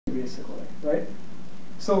basically, right?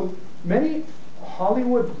 So many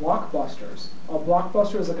Hollywood blockbusters, a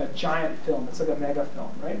blockbuster is like a giant film, it's like a mega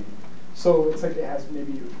film, right? So it's like it has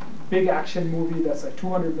maybe a big action movie that's like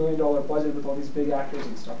 $200 million budget with all these big actors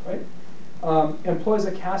and stuff, right? Employs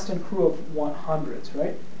a cast and crew of 100s,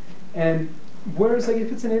 right? And whereas like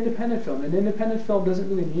if it's an independent film doesn't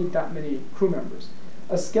really need that many crew members.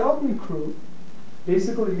 A skeleton crew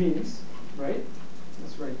basically means, right?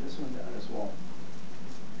 Let's write this one down as well.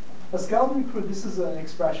 A skeleton crew, this is an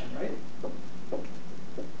expression, right?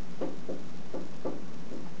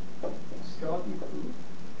 Skeleton crew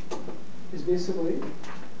is basically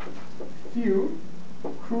few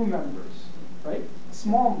crew members, right? A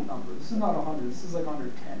small number. This is not 100. This is like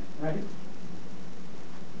 110, right?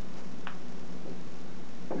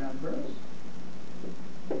 Members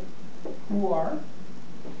who are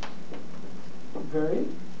very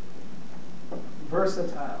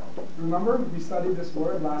versatile. Remember, we studied this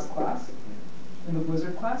word last class in the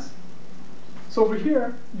Blizzard class? So over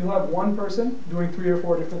here, you'll have one person doing 3 or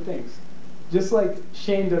 4 different things. Just like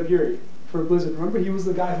Shane Daviri for Blizzard. Remember, he was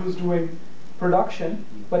the guy who was doing production,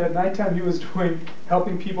 but at nighttime he was doing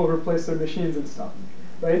helping people replace their machines and stuff.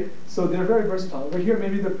 Right? So they're very versatile. Over here,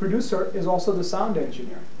 maybe the producer is also the sound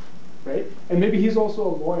engineer, right? And maybe he's also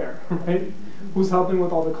a lawyer, right? Who's helping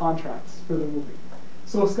with all the contracts for the movie.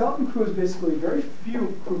 So a skeleton crew is basically very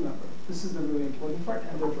few crew members. This is the really important part,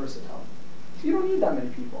 and they're versatile. So you don't need that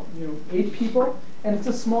many people. 8 people, and it's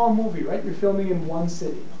a small movie, right? You're filming in one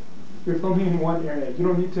city. You're filming in one area. You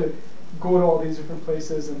don't need to go to all these different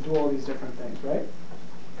places and do all these different things, right?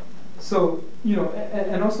 So,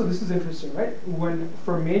 and also this is interesting, right?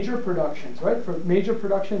 For major productions, right? For major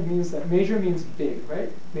production means that major means big,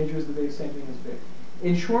 right? Major is the big, same thing as big.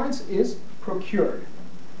 Insurance is procured.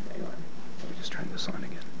 Hang on, let me just turn this on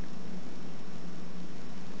again.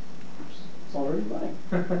 It's already running.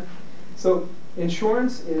 So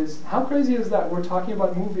insurance is, how crazy is that? We're talking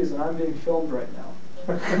about movies and I'm being filmed right now.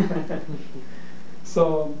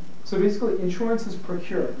 So basically insurance is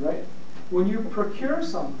procured, right? When you procure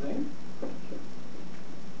something,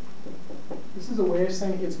 this is a way of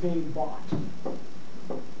saying it's being bought.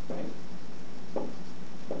 Right?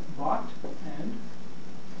 Bought and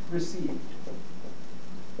received,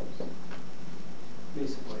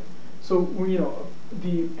 basically. So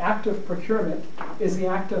the act of procurement is the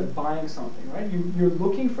act of buying something, right? You're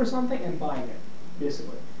looking for something and buying it,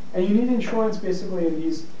 basically. And you need insurance basically in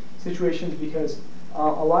these situations because a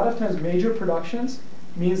lot of times major productions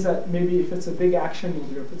means that maybe if it's a big action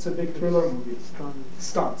movie or if it's a big thriller movie,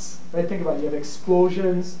 stunts, right? Think about it. You have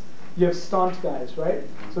explosions, you have stunt guys, right?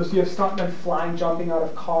 So you have stuntmen flying, jumping out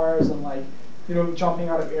of cars and jumping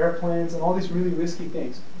out of airplanes and all these really risky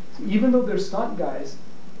things. So even though they're stunt guys,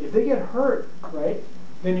 if they get hurt, right,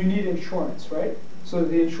 then you need insurance, right? So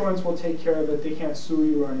the insurance will take care of it. They can't sue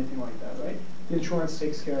you or anything like that, right? The insurance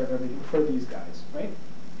takes care of everything for these guys, right?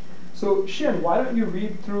 So Shin, why don't you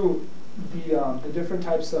read through the different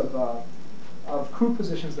types of crew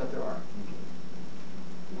positions that there are?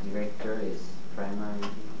 The director is primarily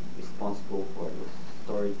responsible for the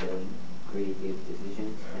storytelling, creative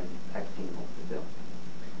decisions, and acting of the film.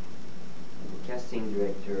 And the casting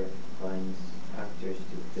director finds actors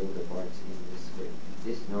to fill the parts in the script.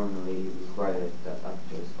 This normally requires that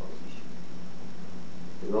actors audition.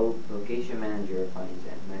 The location manager finds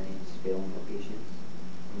and manages film locations.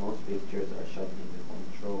 Most pictures are shot in the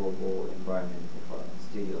controllable environment of a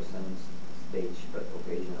studio sound stage, but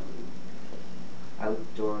occasionally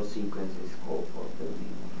outdoor sequences call for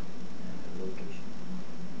filming on location.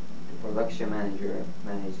 The production manager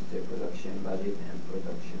manages the production budget and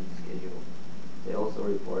production schedule. They also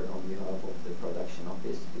report on behalf of the production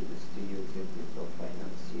office to the studio executives or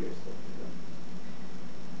financiers of the film.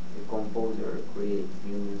 The composer creates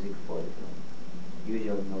new music for the film,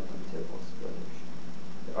 usually not until post-production.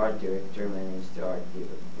 The art director manages the art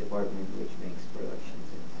department, which makes production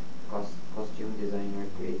sense. Costume designer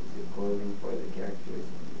creates the clothing for the characters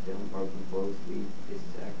in the film, working closely with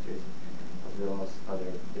the actors as well as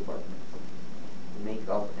other departments. The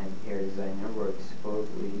makeup and hair designer works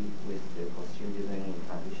closely with the costume designer in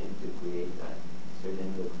addition to create a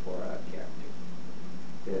certain look for a character.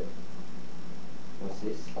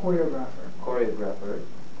 Choreographer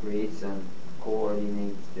creates and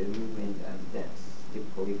coordinates the movement and dance,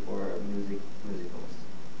 typically for musicals.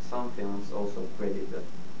 Some films also credit a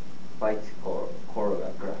fight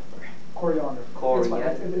choreographer. choreographer. It's fine.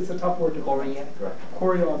 It's a tough word to Choreographer.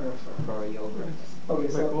 Choreographer. Choreographer.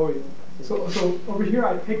 Okay, so over here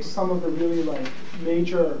I picked some of the really like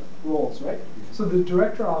major roles, right? So the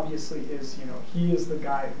director obviously is, he is the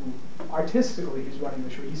guy who artistically he's running the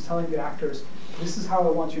show. He's telling the actors, this is how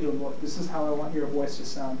I want you to look, this is how I want your voice to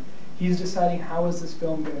sound. He's deciding how is this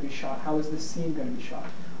film going to be shot, how is this scene going to be shot.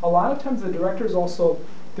 A lot of times the directors also,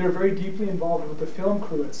 they're very deeply involved with the film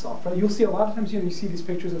crew itself, right? You'll see a lot of times, you see these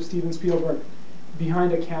pictures of Steven Spielberg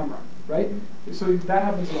behind a camera, right? So that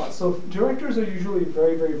happens a lot. So directors are usually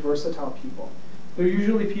very, very versatile people. They're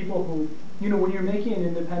usually people who, when you're making an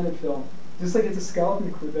independent film, just like it's a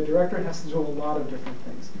skeleton crew, the director has to do a lot of different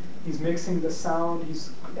things. He's mixing the sound,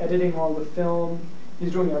 he's editing all the film,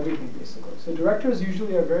 he's doing everything basically. So directors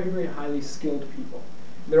usually are very, very highly skilled people.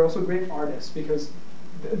 They're also great artists because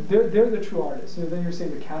they're the true artists. Then you're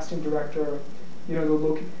saying the casting director,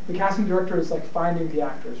 the casting director is like finding the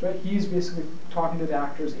actors, right? He's basically talking to the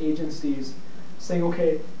actors, agencies, saying,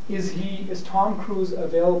 okay, is Tom Cruise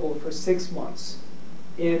available for 6 months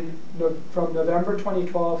from November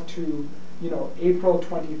 2012 to April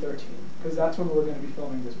 2013, because that's when we're going to be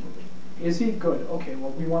filming this movie. Is he good? Okay,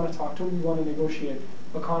 well, we want to talk to him. We want to negotiate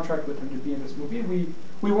a contract with him to be in this movie.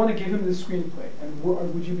 We want to give him the screenplay, and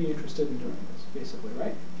would you be interested in doing this, basically,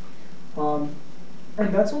 right?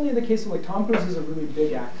 And that's only in the case of like Tom Cruise is a really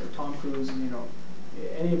big actor. Tom Cruise,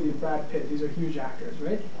 any of the Brad Pitt, these are huge actors,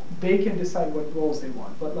 right? They can decide what roles they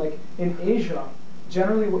want. But like in Asia,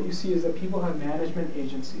 generally what you see is that people have management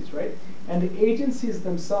agencies, right? And the agencies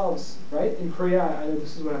themselves, right? In Korea, I know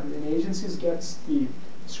this is what happens. And agencies gets the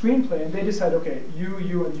screenplay, and they decide, okay, you,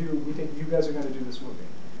 and you, we think you guys are going to do this movie.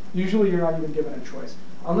 Usually you're not even given a choice.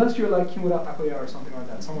 Unless you're like Kimura Takuya or something like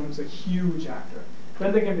that, someone who's a huge actor.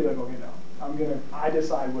 Then they can be like, okay, no, I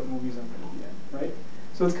decide what movies I'm going to be in, right?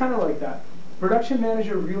 So it's kind of like that. Production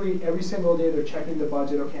manager, really, every single day they're checking the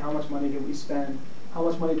budget. Okay, how much money did we spend? How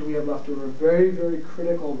much money do we have left over? Very, very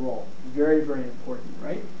critical role. Very, very important,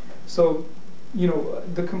 right? So,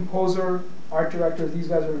 the composer, art director, these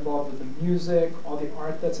guys are involved with the music, all the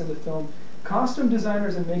art that's in the film. Costume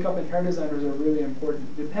designers and makeup and hair designers are really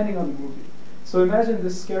important, depending on the movie. So imagine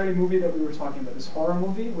this scary movie that we were talking about, this horror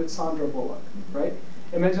movie with Sandra Bullock, right?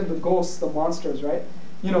 Imagine the ghosts, the monsters, right?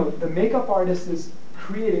 The makeup artist is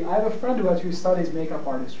creating, I have a friend who actually studies makeup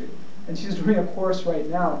artistry, and she's doing a course right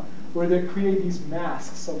now where they create these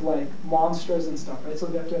masks of like monsters and stuff, right? So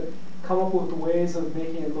they have to come up with ways of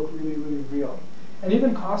making it look really, really real. And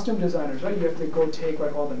even costume designers, right? You have to go take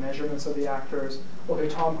like all the measurements of the actors. Okay,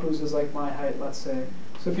 Tom Cruise is like my height, let's say.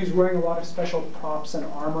 So if he's wearing a lot of special props and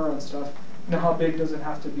armor and stuff, how big does it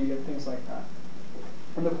have to be and things like that.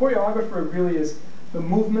 And the choreographer really is the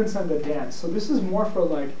movements and the dance. So this is more for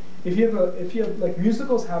like, if you have like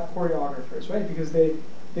musicals have choreographers, right? Because they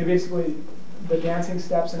basically, the dancing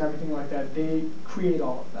steps and everything like that, they create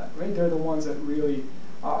all of that, right? They're the ones that really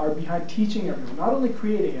are behind teaching everyone, not only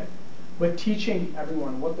creating it, but teaching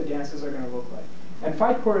everyone what the dances are going to look like. And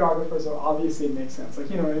fight choreographers are obviously make sense.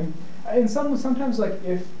 Like, and sometimes like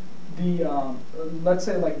if the, let's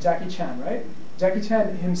say like Jackie Chan, right? Jackie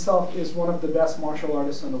Chan himself is one of the best martial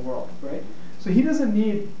artists in the world, right? So he doesn't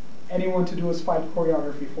need anyone to do his fight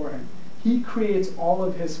choreography for him. He creates all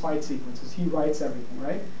of his fight sequences. He writes everything,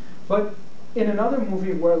 right? But in another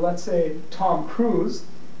movie where, let's say, Tom Cruise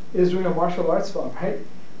is doing a martial arts film, right?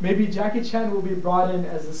 Maybe Jackie Chan will be brought in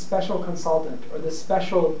as the special consultant or the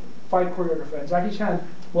special fight choreographer. And Jackie Chan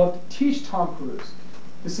will teach Tom Cruise.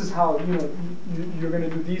 This is how, you're going to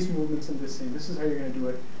do these movements in this scene. This is how you're going to do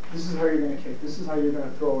it. This is how you're going to kick. This is how you're going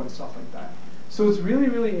to throw and stuff like that. So it's really,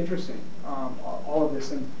 really interesting, all of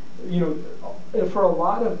this. And, for a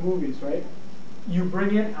lot of movies, right, you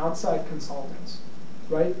bring in outside consultants,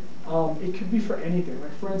 right? It could be for anything.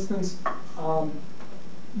 Like, for instance,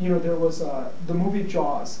 there was the movie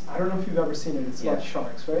Jaws. I don't know if you've ever seen it. It's about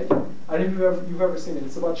sharks, right? I don't know if you've ever seen it.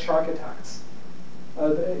 It's about shark attacks.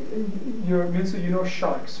 Minsu, you know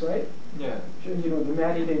sharks, right? Yeah. The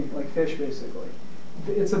man-eating like fish, basically.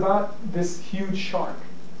 It's about this huge shark,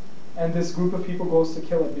 and this group of people goes to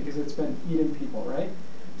kill it because it's been eating people, right?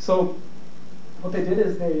 So what they did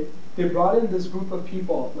is they brought in this group of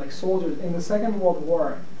people, like soldiers. In the Second World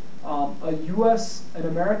War, an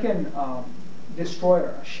American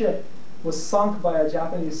destroyer, a ship, was sunk by a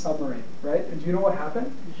Japanese submarine, right? And do you know what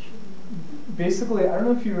happened? Basically, I don't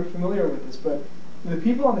know if you're familiar with this, but the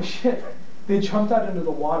people on the ship, they jumped out into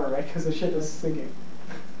the water, right? Because the ship was sinking.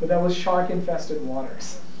 But that was shark-infested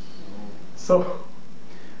waters. So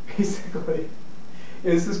basically,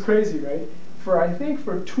 this is crazy, right? I think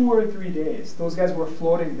for 2 or 3 days, those guys were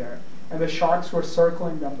floating there, and the sharks were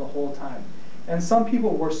circling them the whole time. And some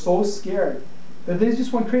people were so scared that they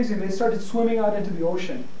just went crazy and they started swimming out into the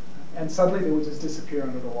ocean. And suddenly they would just disappear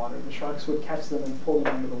under the water. The sharks would catch them and pull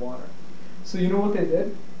them under the water. So you know what they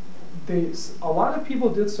did? A lot of people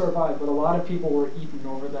did survive, but a lot of people were eaten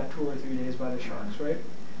over that 2 or 3 days by the sharks, right?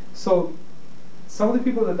 So some of the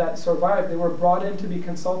people that survived, they were brought in to be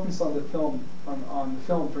consultants on the film, on the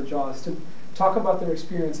film for Jaws, to talk about their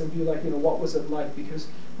experience and be like, what was it like? Because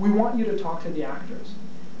we want you to talk to the actors.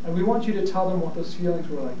 And we want you to tell them what those feelings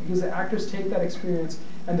were like. Because the actors take that experience,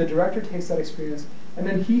 and the director takes that experience, and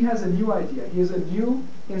then he has a new idea. He has a new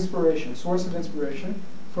inspiration, source of inspiration,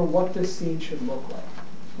 for what this scene should look like,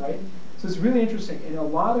 right? So it's really interesting. In a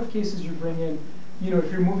lot of cases, you bring in,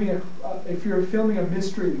 if you're filming a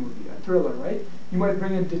mystery movie, a thriller, right? You might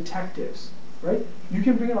bring in detectives, right? You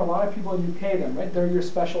can bring in a lot of people and you pay them, right? They're your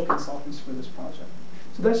special consultants for this project.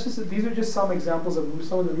 So these are just some examples of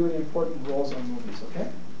some of the really important roles on movies, okay?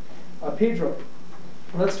 Pedro,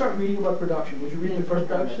 let's start reading about production. Would you read the first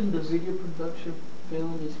production? The video production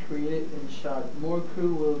film is created and shot. More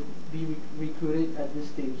crew will be recruited at this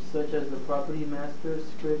stage, such as the property master,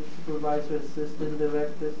 script supervisor, assistant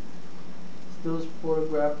directors, stills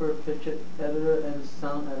photographer, picture editor, and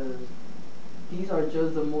sound editors. These are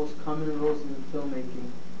just the most common roles in filmmaking.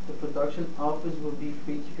 The production office will be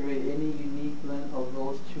free to create any unique blend of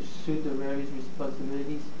roles to suit the various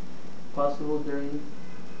responsibilities possible during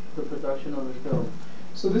the production of the film.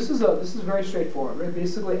 So this is very straightforward, right?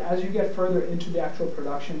 Basically, as you get further into the actual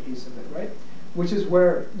production piece of it, right, which is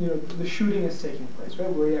where the shooting is taking place, right,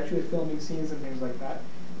 where you're actually filming scenes and things like that.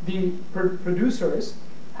 The producers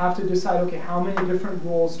have to decide, okay, how many different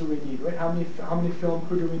roles do we need, right? How many film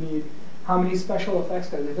crew do we need? How many special effects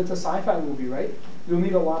guys? If it's a sci-fi movie, right, you'll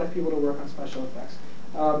need a lot of people to work on special effects.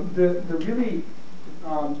 The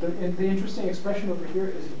interesting expression over here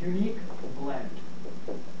is unique blend.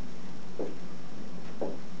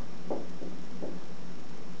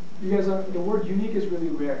 You guys, the word unique is really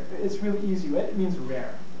rare. It's really easy, right? It means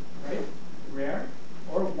rare, right? Rare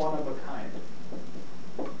or one of a kind.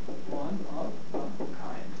 One of a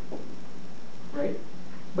kind, right?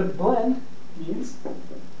 But blend means,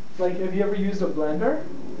 like, have you ever used a blender?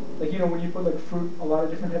 Like, when you put like fruit, a lot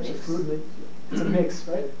of different types of fruit, it's a mix,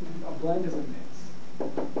 right? A blend is a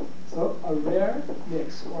mix. So a rare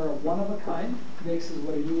mix or a one of a kind mix is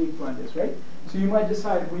what a unique blend is, right? So you might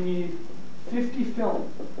decide we need 50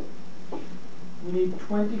 film. We need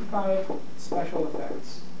 25 special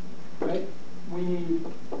effects, right? We need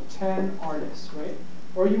 10 artists, right?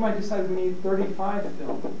 Or you might decide we need 35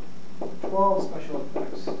 film, 12 special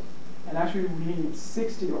effects, and actually we need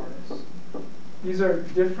 60 artists. These are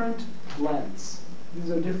different blends. These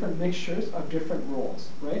are different mixtures of different roles,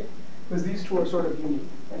 right? Because these two are sort of unique,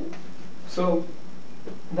 right? So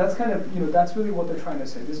that's kind of, that's really what they're trying to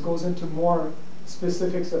say. This goes into more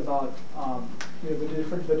specifics about the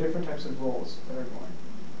different types of roles that are going.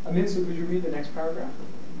 Amin, so could you read the next paragraph?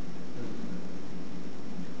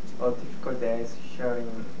 A typical day's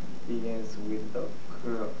shooting begins with the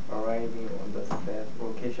crew arriving on the set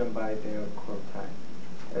location by their call time.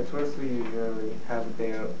 Actors usually have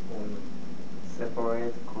their own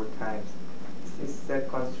separate call times. Since set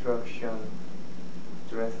construction,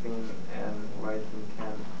 dressing, and writing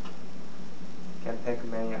can take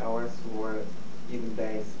many hours or even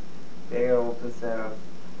days, they are often set up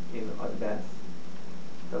in advance.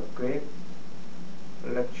 The grip,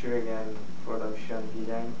 lecturing, and production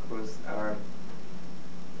design crews are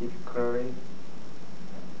typically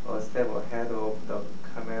a step ahead of the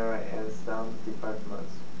camera and sound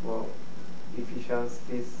departments. For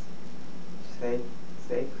efficiency's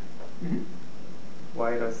sake,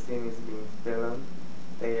 while a scene is being filmed,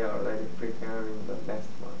 they are already preparing the next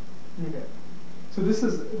one. Okay. So this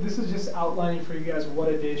is just outlining for you guys what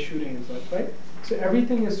a day's shooting is like, right? So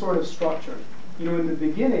everything is sort of structured. In the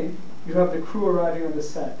beginning, you have the crew arriving on the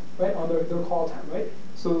set, right, on their call time, right?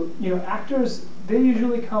 So actors, they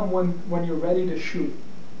usually come when you're ready to shoot,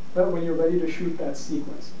 right? When you're ready to shoot that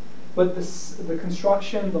sequence. But the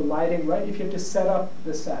construction, the lighting, right? If you have to set up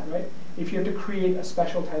the set, right? If you have to create a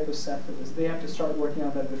special type of set for this, they have to start working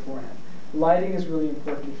on that beforehand. Lighting is really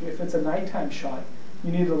important. If it's a nighttime shot,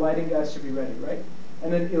 you need the lighting guys to be ready, right?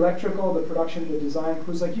 And then electrical, the production, the design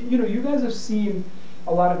crews, like you guys have seen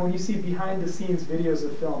a lot of when you see behind the scenes videos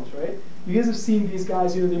of films, right? You guys have seen these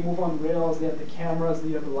guys, they move on rails, they have the cameras,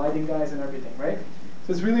 they have the lighting guys and everything, right?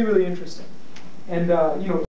 So it's really, really interesting. And